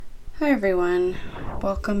Hi everyone,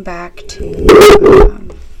 welcome back to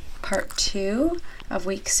part 2 of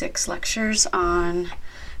week 6 lectures on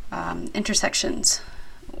intersections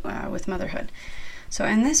with motherhood. So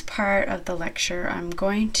in this part of the lecture, I'm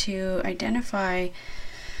going to identify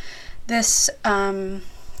this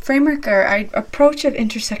framework or approach of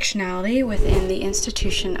intersectionality within the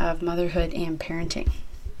institution of motherhood and parenting.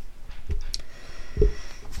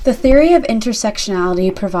 The theory of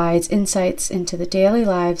intersectionality provides insights into the daily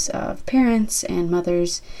lives of parents and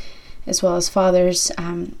mothers, as well as fathers,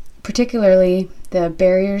 particularly the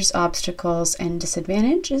barriers, obstacles, and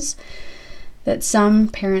disadvantages that some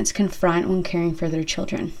parents confront when caring for their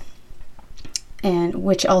children, and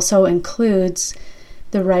which also includes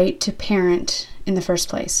the right to parent in the first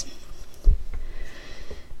place.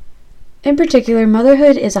 In particular,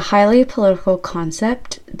 motherhood is a highly political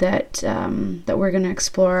concept that we're going to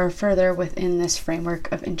explore further within this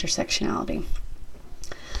framework of intersectionality.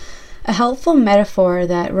 A helpful metaphor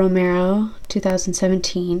that Romero,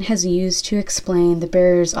 2017, has used to explain the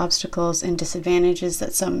barriers, obstacles, and disadvantages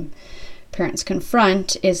that some parents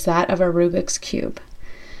confront is that of a Rubik's Cube.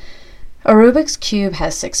 A Rubik's Cube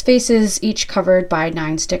has 6 faces, each covered by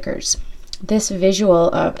 9 stickers. This visual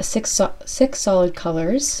of six solid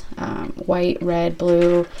colors, white, red,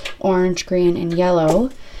 blue, orange, green, and yellow,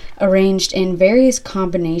 arranged in various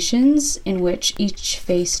combinations in which each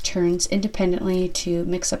face turns independently to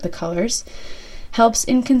mix up the colors, helps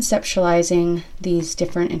in conceptualizing these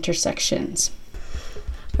different intersections.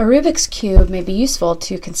 A Rubik's Cube may be useful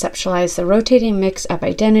to conceptualize the rotating mix of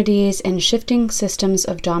identities and shifting systems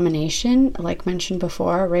of domination, like mentioned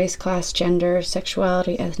before, race, class, gender,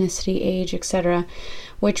 sexuality, ethnicity, age, etc.,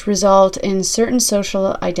 which result in certain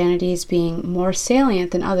social identities being more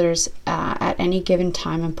salient than others at any given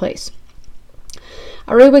time and place.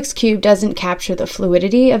 A Rubik's Cube doesn't capture the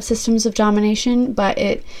fluidity of systems of domination, but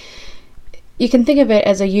you can think of it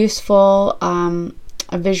as a useful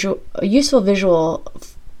visual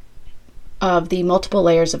of the multiple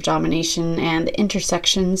layers of domination and the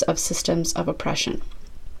intersections of systems of oppression.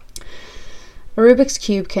 A Rubik's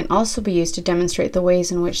Cube can also be used to demonstrate the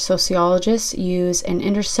ways in which sociologists use an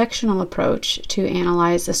intersectional approach to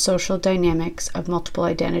analyze the social dynamics of multiple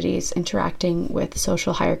identities interacting with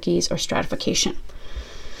social hierarchies or stratification.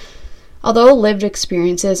 Although lived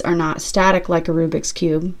experiences are not static like a Rubik's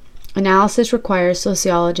Cube, analysis requires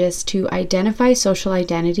sociologists to identify social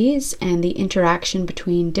identities and the interaction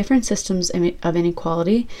between different systems of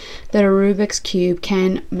inequality that a Rubik's Cube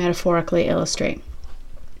can metaphorically illustrate.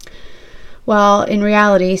 While in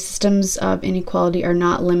reality, systems of inequality are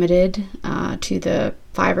not limited to the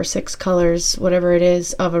 5 or 6 colors, whatever it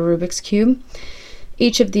is, of a Rubik's Cube,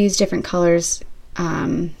 each of these different colors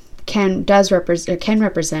can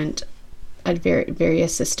represent a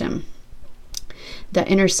various system that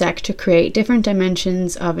intersect to create different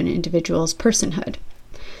dimensions of an individual's personhood.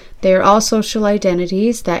 They are all social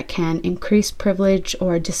identities that can increase privilege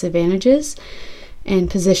or disadvantages and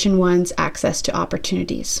position one's access to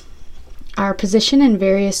opportunities. Our position in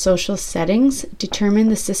various social settings determine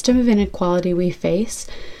the system of inequality we face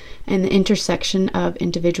and the intersection of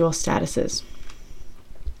individual statuses.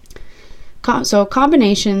 So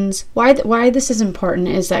combinations, why this is important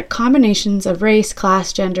is that combinations of race,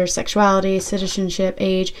 class, gender, sexuality, citizenship,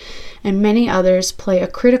 age, and many others play a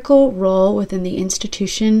critical role within the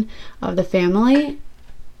institution of the family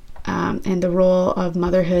and the role of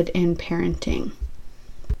motherhood and parenting.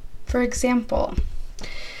 For example,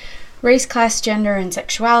 race, class, gender, and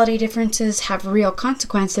sexuality differences have real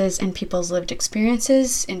consequences in people's lived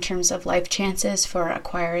experiences in terms of life chances for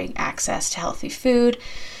acquiring access to healthy food,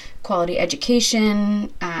 quality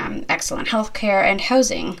education, excellent health care, and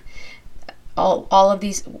housing, all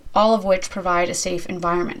of which provide a safe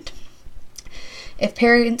environment. If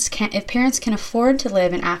parents can afford to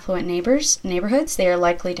live in affluent neighborhoods, they are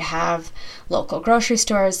likely to have local grocery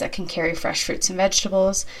stores that can carry fresh fruits and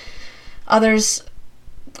vegetables. Others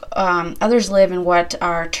live in what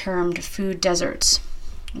are termed food deserts,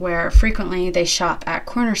 where frequently they shop at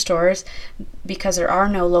corner stores because there are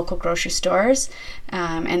no local grocery stores,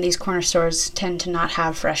 and these corner stores tend to not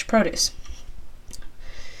have fresh produce.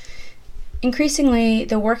 Increasingly,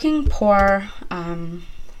 the working poor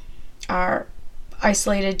are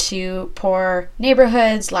isolated to poor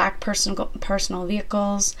neighborhoods, lack personal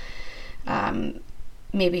vehicles,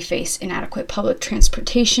 maybe face inadequate public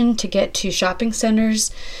transportation to get to shopping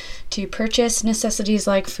centers to purchase necessities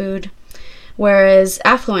like food. Whereas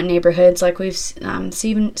affluent neighborhoods, like we've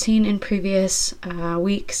seen in previous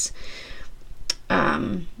weeks,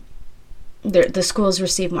 the schools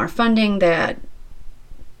receive more funding, that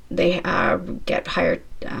they get higher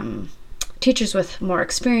teachers with more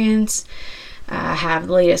experience have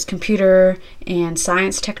the latest computer and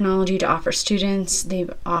science technology to offer students. They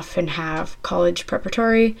often have college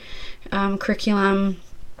preparatory curriculum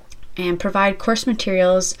and provide course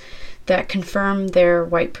materials that confirm their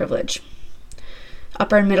white privilege.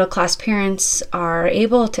 Upper and middle class parents are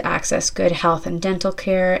able to access good health and dental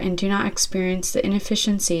care and do not experience the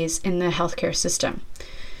inefficiencies in the healthcare system.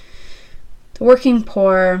 The working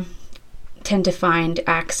poor tend to find their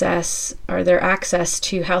access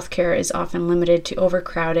to healthcare is often limited to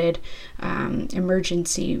overcrowded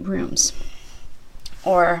emergency rooms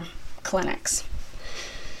or clinics.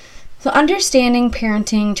 So understanding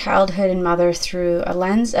parenting, childhood, and motherhood through a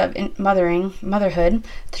lens of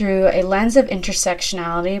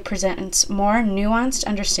intersectionality presents more nuanced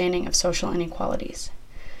understanding of social inequalities.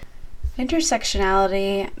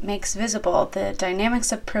 Intersectionality makes visible the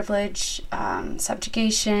dynamics of privilege,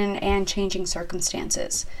 subjugation, and changing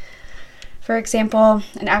circumstances. For example,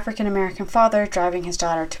 an African American father driving his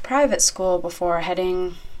daughter to private school before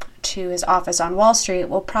heading to his office on Wall Street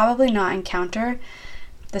will probably not encounter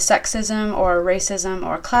the sexism or racism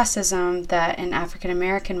or classism that an African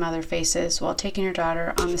American mother faces while taking her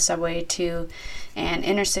daughter on the subway to an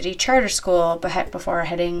inner city charter school before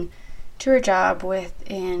heading to her job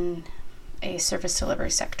within a service delivery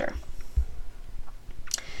sector.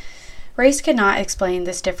 Race cannot explain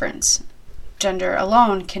this difference. Gender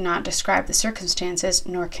alone cannot describe the circumstances,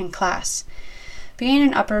 nor can class. Being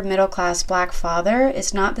an upper middle class Black father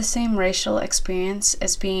is not the same racial experience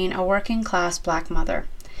as being a working class Black mother.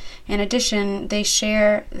 In addition, they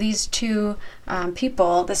share these two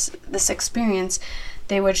people, this experience,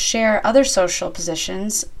 they would share other social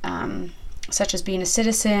positions, such as being a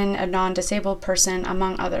citizen, a non-disabled person,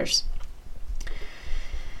 among others.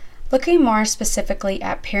 Looking more specifically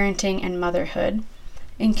at parenting and motherhood,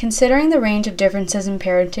 in considering the range of differences in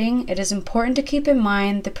parenting, it is important to keep in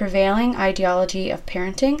mind the prevailing ideology of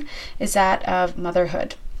parenting is that of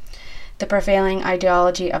motherhood. The prevailing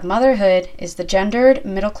ideology of motherhood is the gendered,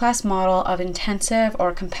 middle-class model of intensive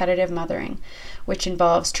or competitive mothering, which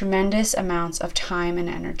involves tremendous amounts of time and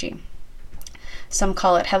energy. Some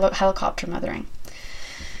call it helicopter mothering.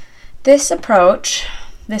 This approach,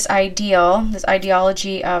 this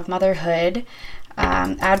ideology of motherhood,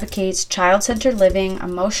 advocates child-centered living,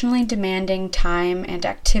 emotionally demanding time and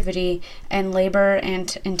activity, and labor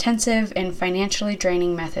and intensive and financially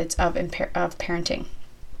draining methods of parenting.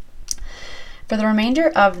 For the remainder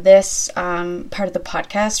of this part of the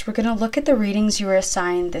podcast, we're going to look at the readings you were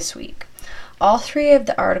assigned this week. All three of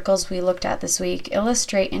the articles we looked at this week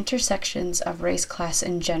illustrate intersections of race, class,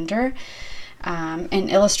 and gender, and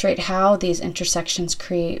illustrate how these intersections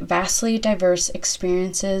create vastly diverse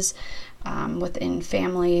experiences within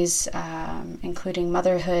families, including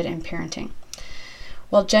motherhood and parenting.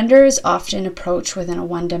 While gender is often approached within a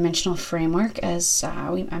one-dimensional framework, as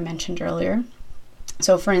I mentioned earlier,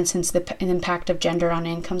 so for instance, the impact of gender on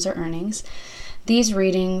incomes or earnings, these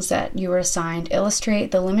readings that you were assigned illustrate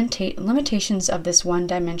the limitations of this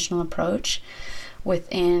one-dimensional approach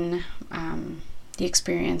within the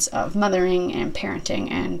experience of mothering and parenting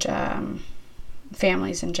and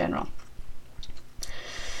families in general.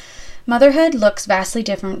 Motherhood looks vastly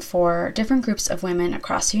different for different groups of women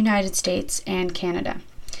across the United States and Canada.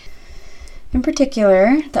 In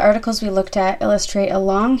particular, the articles we looked at illustrate a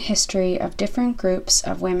long history of different groups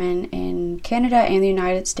of women in Canada and the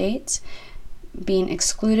United States being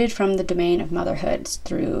excluded from the domain of motherhood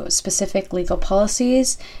through specific legal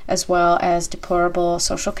policies, as well as deplorable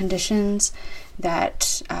social conditions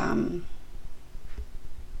that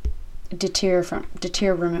deter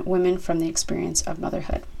women from the experience of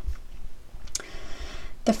motherhood.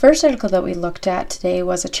 The first article that we looked at today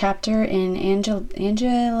was a chapter in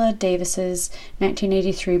Angela Davis's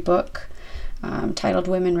 1983 book titled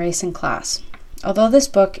Women, Race, and Class. Although this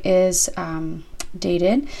book is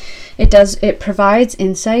dated, it provides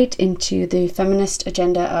insight into the feminist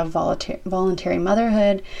agenda of voluntary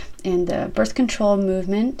motherhood and the birth control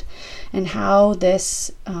movement, and how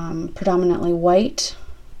this predominantly white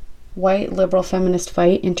liberal feminist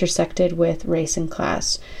fight intersected with race and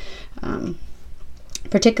class.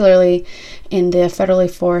 Particularly in the federally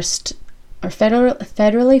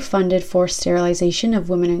funded forced sterilization of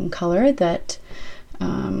women in color that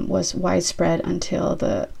was widespread until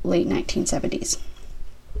the late 1970s.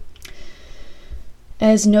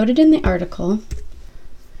 As noted in the article,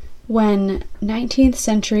 when 19th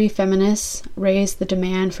century feminists raised the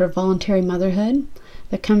demand for voluntary motherhood,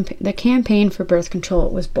 the campaign for birth control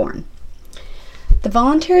was born. The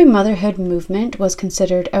voluntary motherhood movement was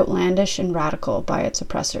considered outlandish and radical by its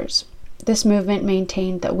oppressors. This movement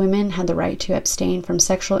maintained that women had the right to abstain from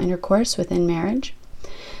sexual intercourse within marriage,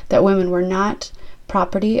 that women were not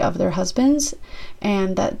property of their husbands,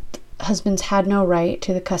 and that husbands had no right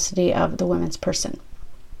to the custody of the woman's person.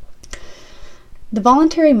 The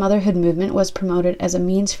voluntary motherhood movement was promoted as a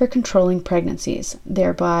means for controlling pregnancies,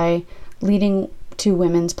 thereby leading to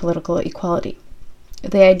women's political equality.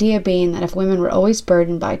 The idea being that if women were always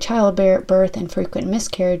burdened by childbirth and frequent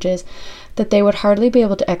miscarriages, that they would hardly be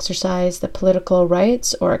able to exercise the political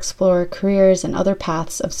rights or explore careers and other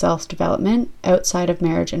paths of self-development outside of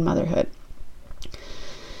marriage and motherhood.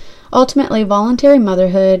 Ultimately, voluntary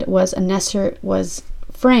motherhood was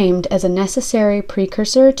framed as a necessary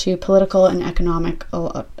precursor to political and economic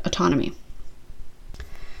autonomy.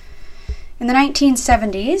 In the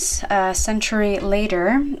 1970s, a century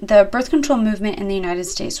later, the birth control movement in the United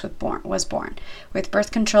States was born, with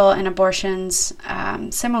birth control and abortions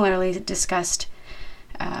similarly discussed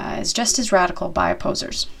as just as radical by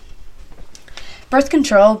opposers. Birth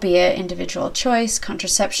control, be it individual choice,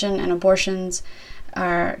 contraception, and abortions,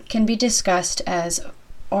 can be discussed as,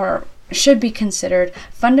 or should be considered,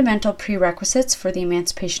 fundamental prerequisites for the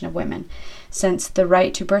emancipation of women, since the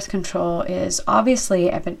right to birth control is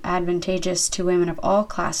obviously advantageous to women of all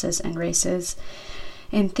classes and races.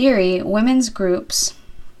 In theory, women's groups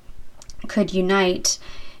could unite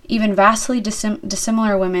even vastly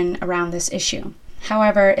dissimilar women around this issue.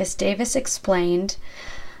 However, as Davis explained,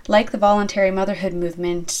 like the voluntary motherhood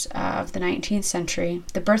movement of the 19th century,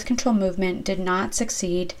 the birth control movement did not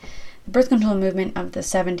succeed. The birth control movement of the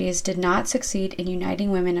 70s did not succeed in uniting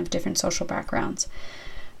women of different social backgrounds,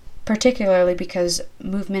 particularly because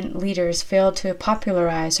movement leaders failed to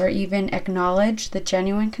popularize or even acknowledge the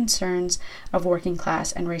genuine concerns of working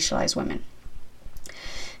class and racialized women.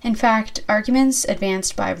 In fact, arguments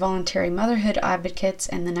advanced by voluntary motherhood advocates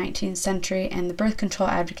in the 19th century and the birth control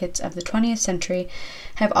advocates of the 20th century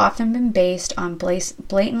have often been based on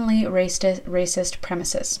blatantly racist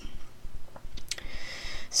premises.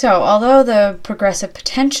 So, although the progressive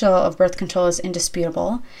potential of birth control is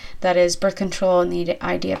indisputable, that is, birth control and the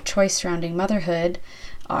idea of choice surrounding motherhood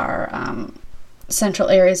are central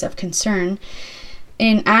areas of concern,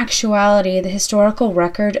 in actuality, the historical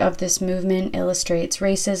record of this movement illustrates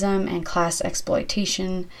racism and class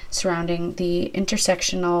exploitation surrounding the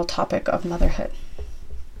intersectional topic of motherhood.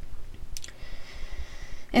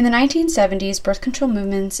 In the 1970s, birth control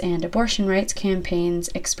movements and abortion rights campaigns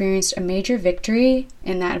experienced a major victory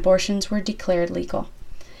in that abortions were declared legal.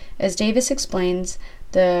 As Davis explains,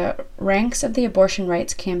 the ranks of the abortion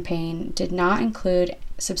rights campaign did not include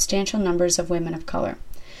substantial numbers of women of color.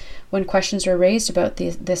 When questions were raised about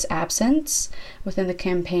this absence within the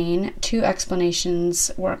campaign, two explanations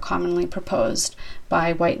were commonly proposed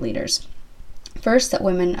by white leaders. First, that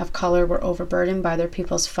women of color were overburdened by their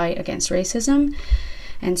people's fight against racism,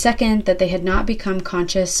 and second, that they had not become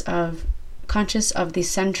conscious of the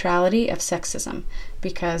centrality of sexism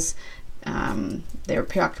because they were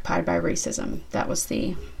preoccupied by racism. That was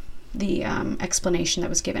the explanation that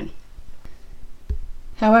was given.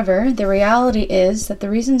 However, the reality is that the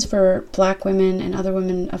reasons for Black women and other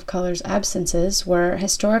women of color's absences were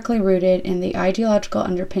historically rooted in the ideological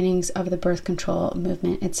underpinnings of the birth control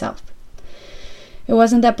movement itself. It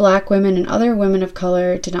wasn't that Black women and other women of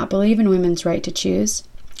color did not believe in women's right to choose,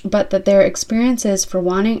 but that their experiences for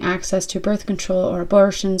wanting access to birth control or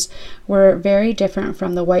abortions were very different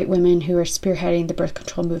from the white women who were spearheading the birth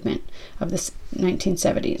control movement of the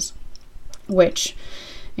 1970s, which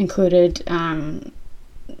included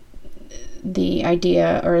the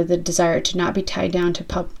idea or the desire to not be tied down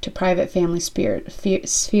to private family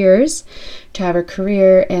spheres, to have a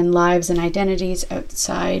career and lives and identities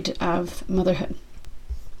outside of motherhood.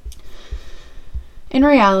 In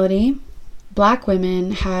reality, Black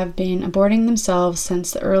women have been aborting themselves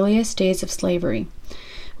since the earliest days of slavery,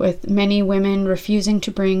 with many women refusing to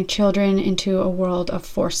bring children into a world of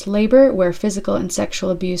forced labor where physical and sexual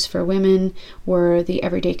abuse for women were the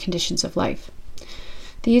everyday conditions of life.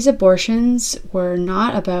 These abortions were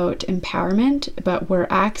not about empowerment, but were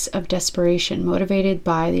acts of desperation motivated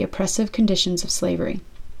by the oppressive conditions of slavery.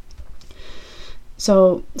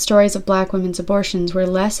 So, stories of Black women's abortions were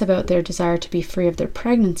less about their desire to be free of their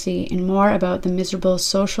pregnancy and more about the miserable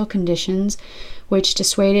social conditions which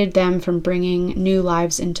dissuaded them from bringing new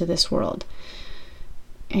lives into this world.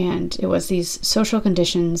 And it was these social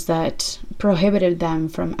conditions that prohibited them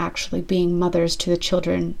from actually being mothers to the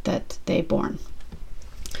children that they bore.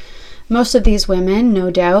 Most of these women,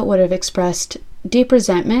 no doubt, would have expressed deep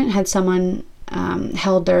resentment had someone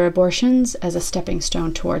held their abortions as a stepping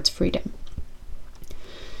stone towards freedom.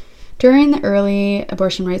 During the early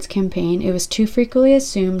abortion rights campaign, it was too frequently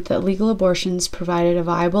assumed that legal abortions provided a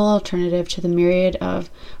viable alternative to the myriad of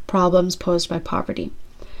problems posed by poverty,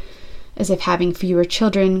 as if having fewer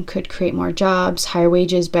children could create more jobs, higher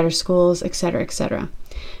wages, better schools, etc., etc.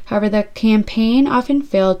 However, the campaign often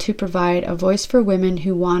failed to provide a voice for women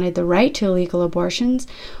who wanted the right to legal abortions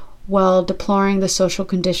while deploring the social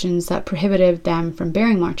conditions that prohibited them from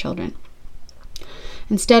bearing more children.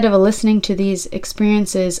 Instead of listening to these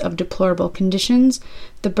experiences of deplorable conditions,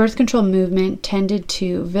 the birth control movement tended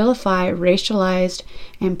to vilify racialized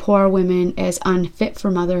and poor women as unfit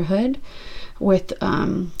for motherhood, with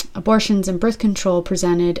abortions and birth control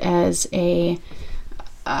presented by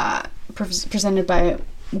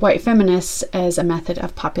white feminists as a method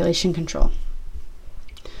of population control.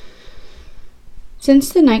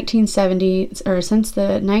 Since the 19th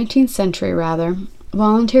century,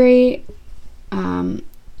 voluntary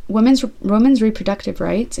women's reproductive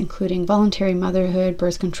rights, including voluntary motherhood,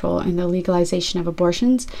 birth control, and the legalization of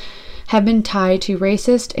abortions, have been tied to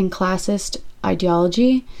racist and classist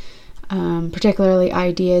ideology, particularly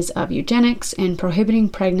ideas of eugenics and prohibiting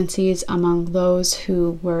pregnancies among those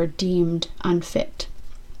who were deemed unfit.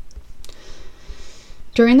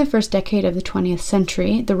 During the first decade of the 20th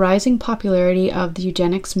century, the rising popularity of the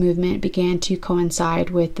eugenics movement began to coincide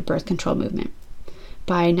with the birth control movement.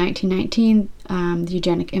 By 1919, the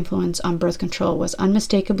eugenic influence on birth control was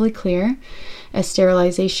unmistakably clear, as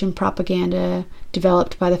sterilization propaganda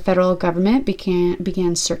developed by the federal government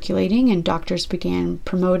began circulating, and doctors began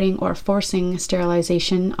promoting or forcing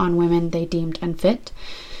sterilization on women they deemed unfit,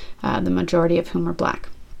 the majority of whom were Black.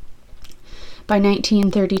 By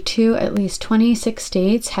 1932, at least 26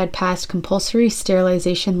 states had passed compulsory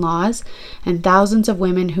sterilization laws, and thousands of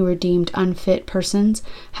women who were deemed unfit persons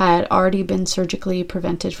had already been surgically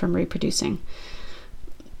prevented from reproducing.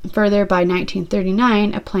 Further, by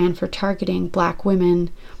 1939, a plan for targeting Black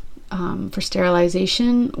women for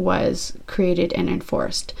sterilization was created and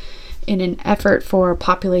enforced in an effort for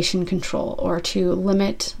population control, or to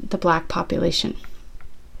limit the Black population.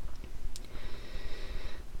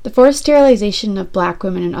 The forced sterilization of Black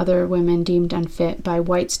women and other women deemed unfit by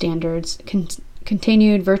white standards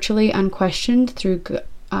continued virtually unquestioned through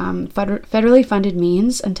federally funded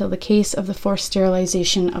means until the case of the forced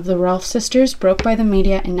sterilization of the Rolfe sisters broke by the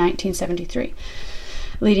media in 1973,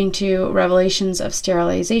 leading to revelations of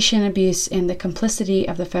sterilization abuse and the complicity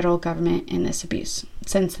of the federal government in this abuse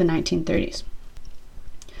since the 1930s.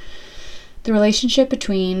 The relationship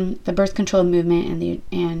between the birth control movement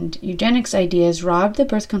and eugenics ideas robbed the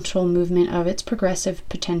birth control movement of its progressive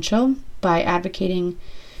potential by advocating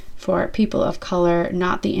for people of color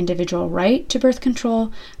not the individual right to birth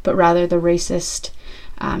control, but rather the racist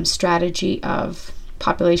strategy of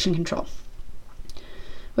population control.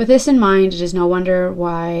 With this in mind, it is no wonder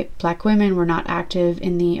why Black women were not active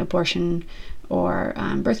in the abortion or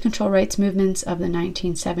birth control rights movements of the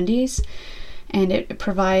 1970s, and it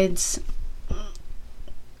provides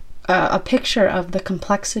a picture of the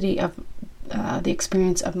complexity of the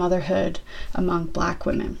experience of motherhood among Black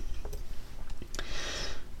women.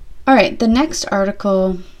 All right, the next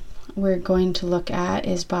article we're going to look at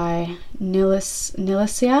is by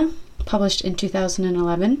Nilicia, published in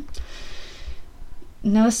 2011.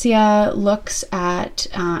 Nilicia looks at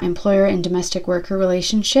employer and domestic worker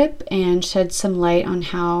relationship and sheds some light on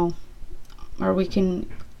how, or we can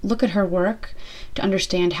look at her work to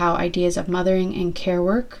understand how ideas of mothering and care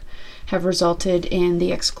work have resulted in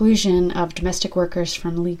the exclusion of domestic workers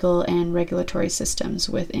from legal and regulatory systems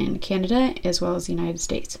within Canada as well as the United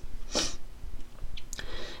States.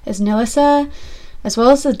 As Nilicia, as well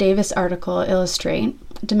as the Davis article illustrate,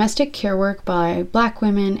 domestic care work by Black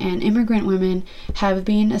women and immigrant women have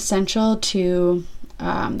been essential to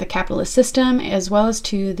the capitalist system as well as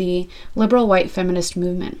to the liberal white feminist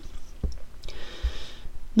movement.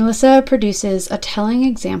 Nilicia produces a telling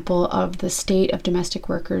example of the state of domestic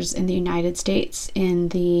workers in the United States in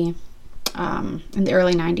the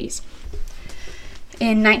early 90s.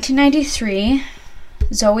 In 1993,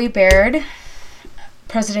 Zoe Baird,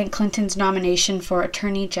 President Clinton's nomination for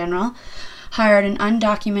Attorney General, hired an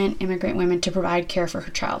undocumented immigrant woman to provide care for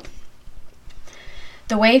her child.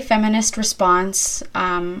 The feminist response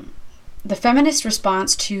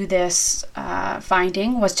to this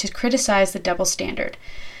finding was to criticize the double standard,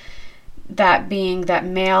 that being that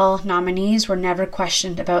male nominees were never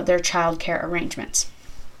questioned about their child care arrangements.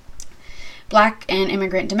 Black and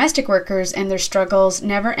immigrant domestic workers and their struggles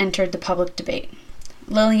never entered the public debate.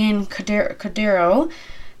 Lillian Cordero,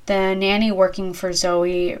 the nanny working for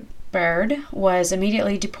Zoe Baird, was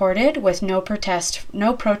immediately deported with no protest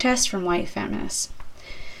from white feminists.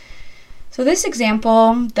 So this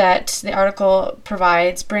example that the article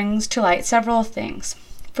provides brings to light several things.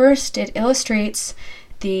 First, it illustrates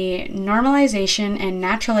the normalization and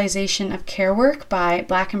naturalization of care work by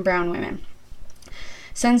Black and brown women.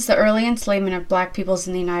 Since the early enslavement of Black peoples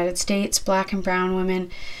in the United States, Black and brown women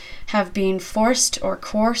have been forced or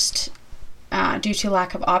coerced due to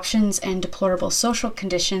lack of options and deplorable social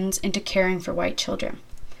conditions into caring for white children.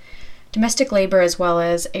 Domestic labor as well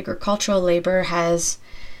as agricultural labor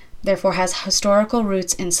therefore has historical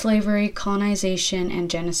roots in slavery, colonization,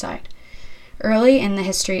 and genocide. Early in the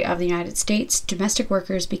history of the United States, domestic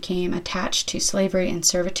workers became attached to slavery and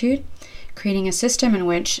servitude, creating a system in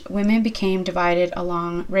which women became divided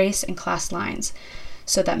along race and class lines,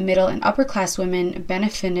 so that middle and upper class women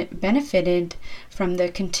benefited from the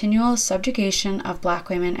continual subjugation of Black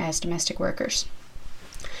women as domestic workers.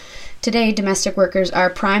 Today, domestic workers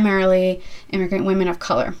are primarily immigrant women of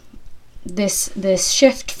color. This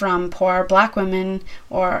shift from poor Black women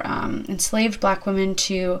or enslaved Black women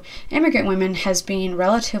to immigrant women has been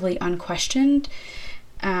relatively unquestioned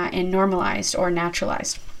and normalized or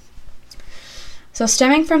naturalized. So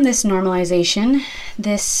stemming from this normalization,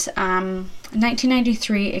 this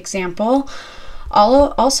 1993 example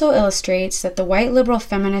also illustrates that the white liberal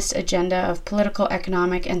feminist agenda of political,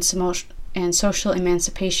 economic, and social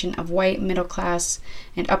emancipation of white middle class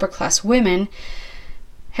and upper class women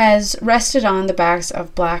has rested on the backs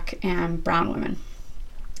of Black and brown women.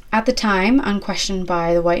 At the time, unquestioned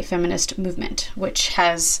by the white feminist movement, which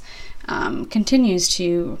continues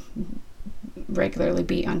to regularly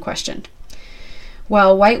be unquestioned.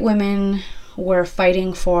 While white women were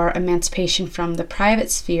fighting for emancipation from the private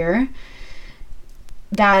sphere,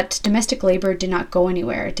 that domestic labor did not go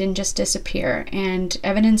anywhere. It didn't just disappear. And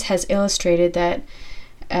evidence has illustrated that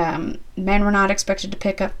men were not expected to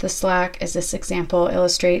pick up the slack, as this example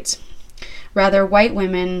illustrates. Rather, white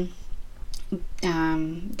women,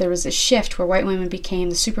 there was a shift where white women became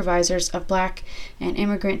the supervisors of Black and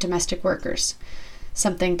immigrant domestic workers,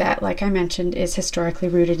 something that, like I mentioned, is historically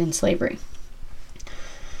rooted in slavery.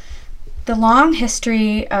 The long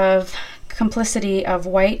history of complicity of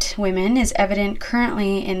white women is evident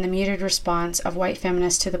currently in the muted response of white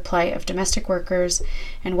feminists to the plight of domestic workers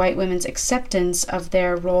and white women's acceptance of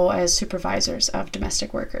their role as supervisors of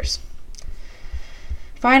domestic workers.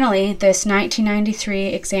 Finally, this 1993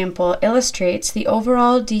 example illustrates the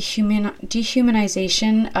overall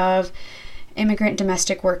dehumanization of immigrant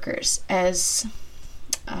domestic workers, as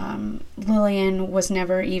Lillian was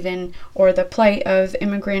never even, or the plight of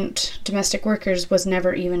immigrant domestic workers was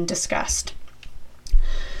never even discussed.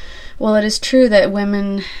 While it is true that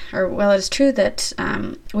women are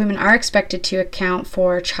expected to account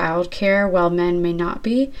for childcare while men may not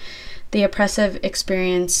be, the oppressive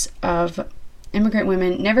experience of immigrant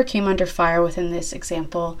women never came under fire within this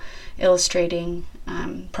example, illustrating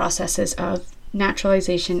processes of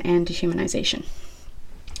naturalization and dehumanization.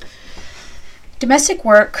 Domestic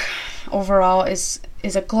work overall is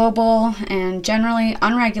a global and generally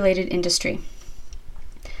unregulated industry.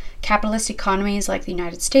 Capitalist economies like the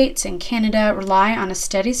United States and Canada rely on a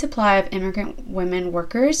steady supply of immigrant women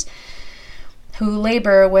workers who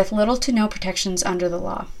labor with little to no protections under the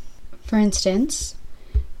law. For instance,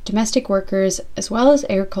 domestic workers as well as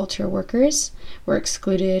agriculture workers were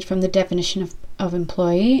excluded from the definition of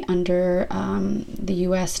employee under the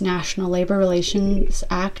U.S. National Labor Relations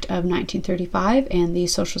Act of 1935 and the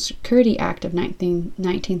Social Security Act of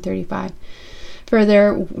 1935.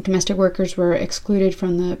 Further, domestic workers were excluded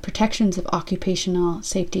from the Protections of Occupational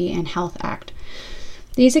Safety and Health Act.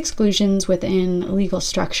 These exclusions within legal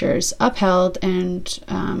structures upheld and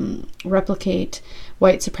replicate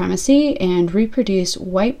white supremacy and reproduce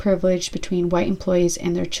white privilege between white employees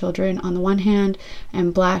and their children on the one hand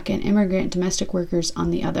and Black and immigrant domestic workers on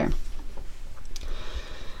the other.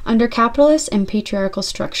 Under capitalist and patriarchal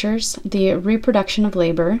structures, the reproduction of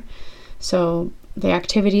labor, so the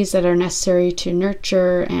activities that are necessary to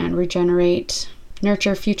nurture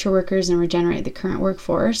future workers and regenerate the current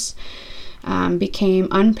workforce, became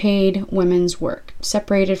unpaid women's work,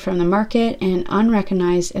 separated from the market and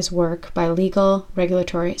unrecognized as work by legal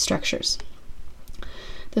regulatory structures.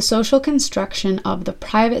 The social construction of the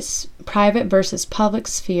private versus public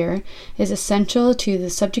sphere is essential to the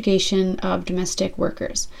subjugation of domestic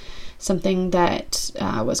workers, something that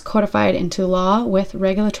was codified into law with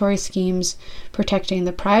regulatory schemes protecting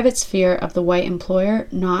the private sphere of the white employer,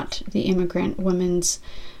 not the immigrant women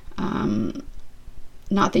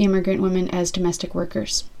as domestic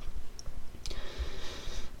workers.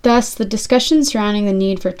 Thus, the discussion surrounding the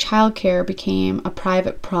need for childcare became a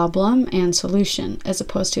private problem and solution, as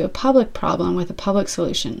opposed to a public problem with a public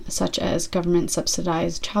solution, such as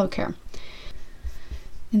government-subsidized childcare.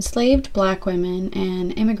 Enslaved Black women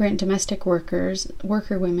and immigrant domestic worker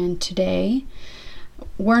women today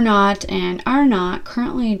were not and are not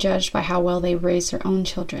currently judged by how well they raise their own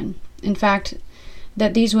children. In fact,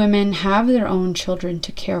 that these women have their own children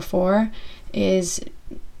to care for is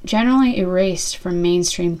generally erased from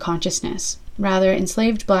mainstream consciousness. Rather,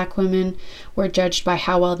 enslaved Black women were judged by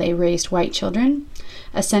how well they raised white children,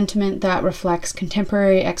 a sentiment that reflects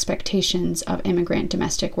contemporary expectations of immigrant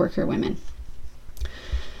domestic worker women.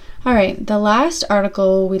 All right, the last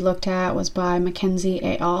article we looked at was by Mackenzie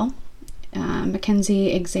et al.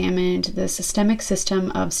 Mackenzie examined the systemic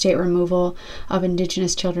system of state removal of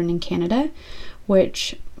Indigenous children in Canada,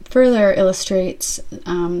 which further illustrates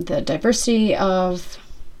the diversity of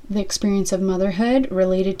the experience of motherhood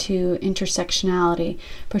related to intersectionality,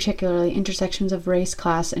 particularly intersections of race,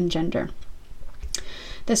 class, and gender.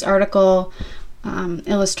 This article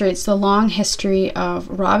illustrates the long history of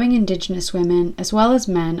robbing Indigenous women as well as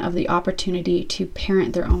men of the opportunity to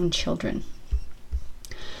parent their own children.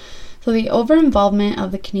 So the over-involvement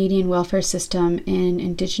of the Canadian welfare system in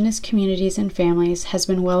Indigenous communities and families has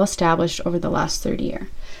been well established over the last 30 years.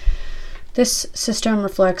 This system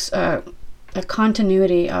reflects a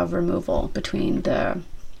continuity of removal between the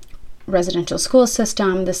residential school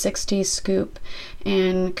system, the 60s scoop,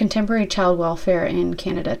 and contemporary child welfare in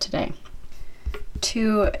Canada today.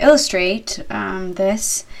 To illustrate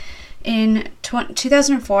this, in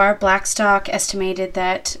 2004, Blackstock estimated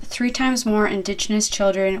that 3 times more Indigenous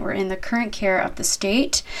children were in the current care of the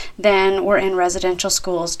state than were in residential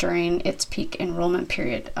schools during its peak enrollment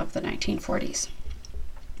period of the 1940s.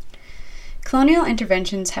 Colonial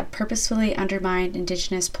interventions have purposefully undermined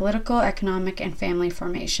Indigenous political, economic, and family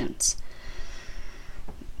formations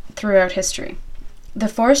throughout history. The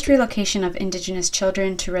forced relocation of Indigenous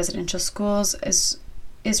children to residential schools is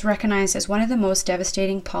recognized as one of the most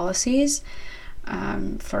devastating policies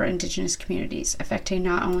for Indigenous communities, affecting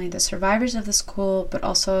not only the survivors of the school, but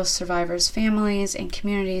also survivors' families and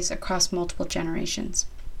communities across multiple generations.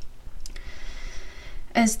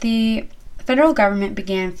 As the federal government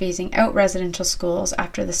began phasing out residential schools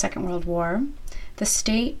after the Second World War, the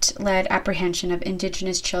state-led apprehension of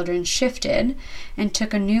Indigenous children shifted and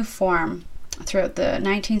took a new form throughout the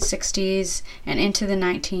 1960s and into the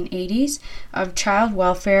 1980s of child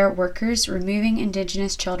welfare workers removing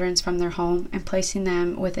Indigenous children from their home and placing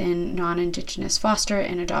them within non-Indigenous foster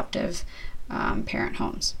and adoptive parent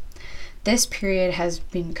homes. This period has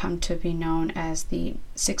come to be known as the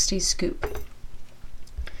 60s scoop.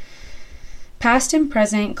 Past and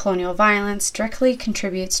present colonial violence directly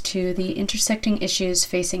contributes to the intersecting issues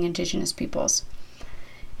facing Indigenous peoples.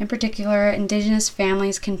 In particular, Indigenous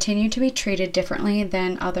families continue to be treated differently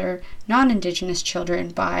than other non-Indigenous children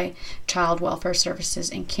by child welfare services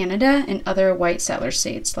in Canada and other white settler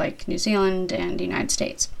states like New Zealand and the United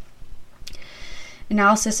States.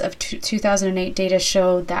 Analysis of 2008 data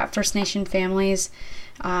showed that First Nation families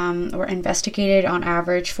were investigated on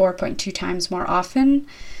average 4.2 times more often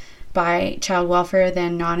by child welfare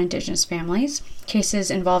than non-Indigenous families. Cases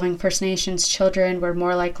involving First Nations children were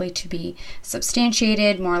more likely to be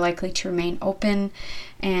substantiated, more likely to remain open,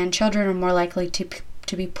 and children are more likely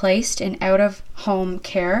to be placed in out-of-home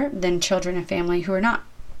care than children in families who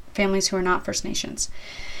are not First Nations.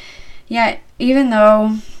 Yet, even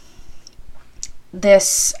though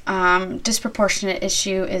this disproportionate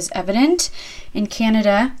issue is evident, in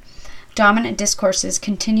Canada, dominant discourses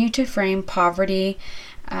continue to frame poverty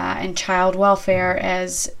and child welfare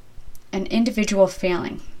as an individual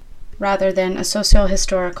failing, rather than a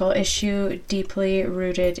socio-historical issue deeply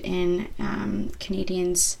rooted in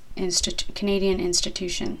Canadian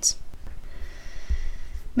institutions.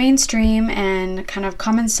 Mainstream and kind of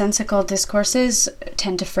commonsensical discourses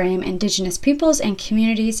tend to frame Indigenous peoples and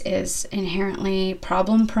communities as inherently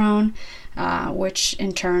problem-prone, which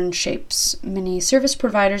in turn shapes many service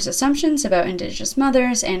providers' assumptions about Indigenous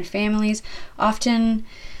mothers and families, often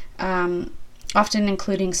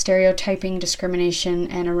including stereotyping, discrimination,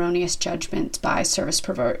 and erroneous judgments by service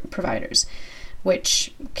providers,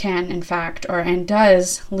 which can, in fact, and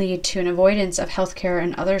does lead to an avoidance of healthcare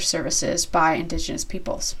and other services by Indigenous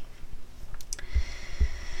peoples.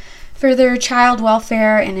 Further, child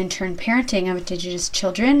welfare and in turn parenting of Indigenous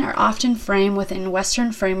children are often framed within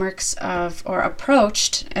Western frameworks or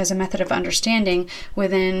approached as a method of understanding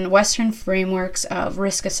within Western frameworks of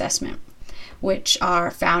risk assessment, which are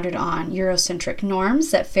founded on Eurocentric norms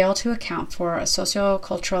that fail to account for a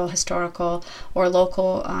socio-cultural, historical, or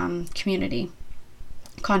local community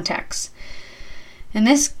context. In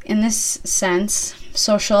this sense,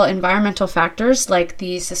 social environmental factors like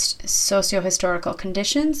these socio-historical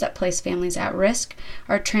conditions that place families at risk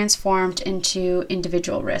are transformed into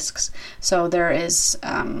individual risks. So there is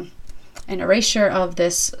an erasure of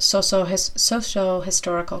this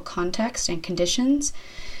socio-historical context and conditions,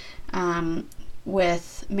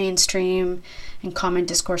 with mainstream and common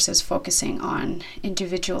discourses focusing on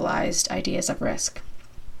individualized ideas of risk.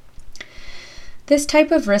 This type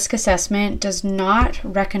of risk assessment does not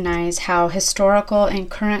recognize how historical and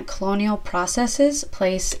current colonial processes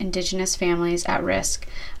place Indigenous families at risk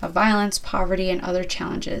of violence, poverty, and other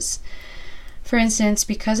challenges. For instance,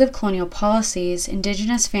 because of colonial policies,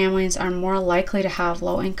 Indigenous families are more likely to have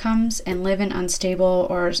low incomes and live in unstable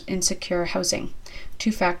or insecure housing,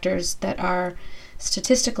 two factors that are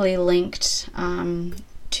statistically linked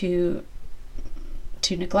to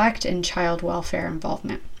neglect and child welfare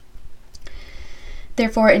involvement.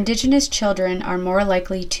 Therefore, Indigenous children are more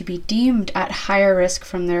likely to be deemed at higher risk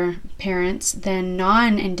from their parents than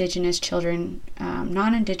non-Indigenous children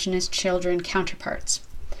counterparts.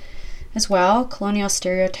 As well, colonial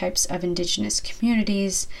stereotypes of Indigenous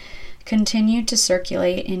communities continue to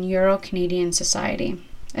circulate in Euro-Canadian society.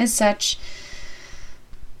 As such,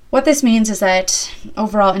 what this means is that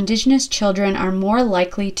overall Indigenous children are more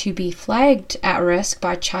likely to be flagged at risk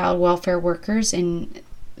by child welfare workers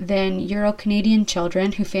than Euro-Canadian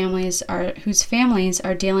children whose families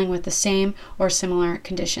are dealing with the same or similar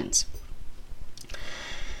conditions.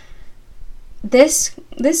 This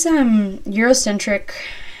Eurocentric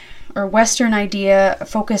or Western idea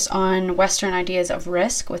focus on Western ideas of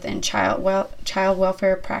risk within child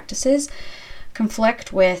welfare practices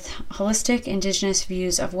conflict with holistic Indigenous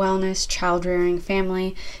views of wellness, child rearing,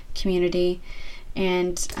 family, community,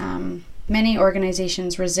 and many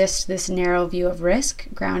organizations resist this narrow view of risk,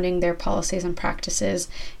 grounding their policies and practices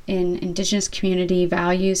in Indigenous community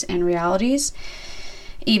values and realities,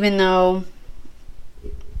 even though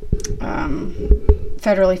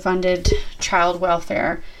federally funded child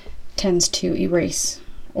welfare tends to erase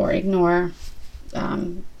or ignore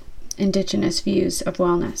Indigenous views of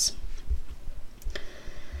wellness.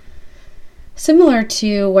 Similar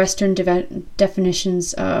to Western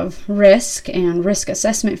definitions of risk and risk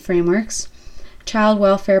assessment frameworks, child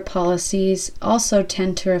welfare policies also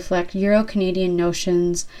tend to reflect Euro-Canadian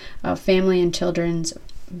notions of family and children's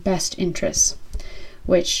best interests,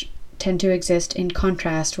 which tend to exist in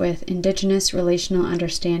contrast with Indigenous relational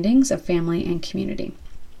understandings of family and community.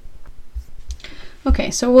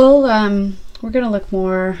 Okay, so we're going to look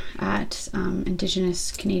more at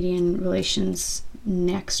Indigenous Canadian relations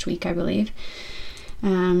next week, I believe.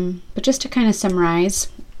 But just to kind of summarize,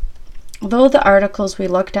 although the articles we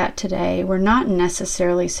looked at today were not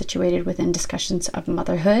necessarily situated within discussions of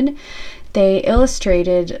motherhood, they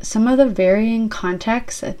illustrated some of the varying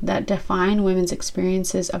contexts that define women's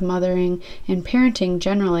experiences of mothering and parenting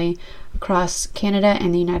generally across Canada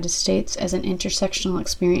and the United States as an intersectional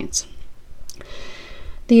experience.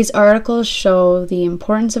 These articles show the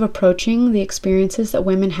importance of approaching the experiences that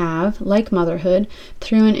women have, like motherhood,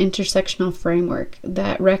 through an intersectional framework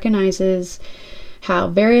that recognizes how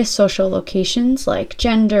various social locations like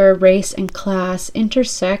gender, race, and class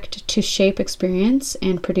intersect to shape experience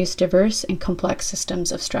and produce diverse and complex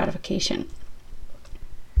systems of stratification.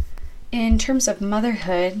 In terms of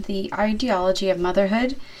motherhood, the ideology of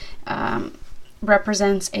motherhood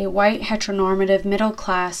represents a white heteronormative middle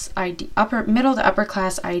to upper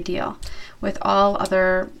class ideal, with all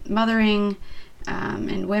other mothering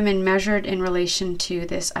and women measured in relation to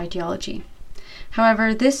this ideology.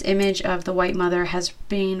 However, this image of the white mother has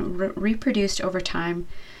been reproduced over time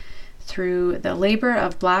through the labor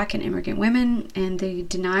of Black and immigrant women and the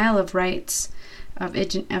denial of rights of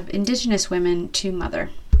Indigenous women to mother.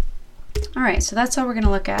 All right, so that's all we're going to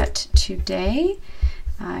look at today.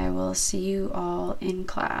 I will see you all in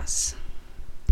class.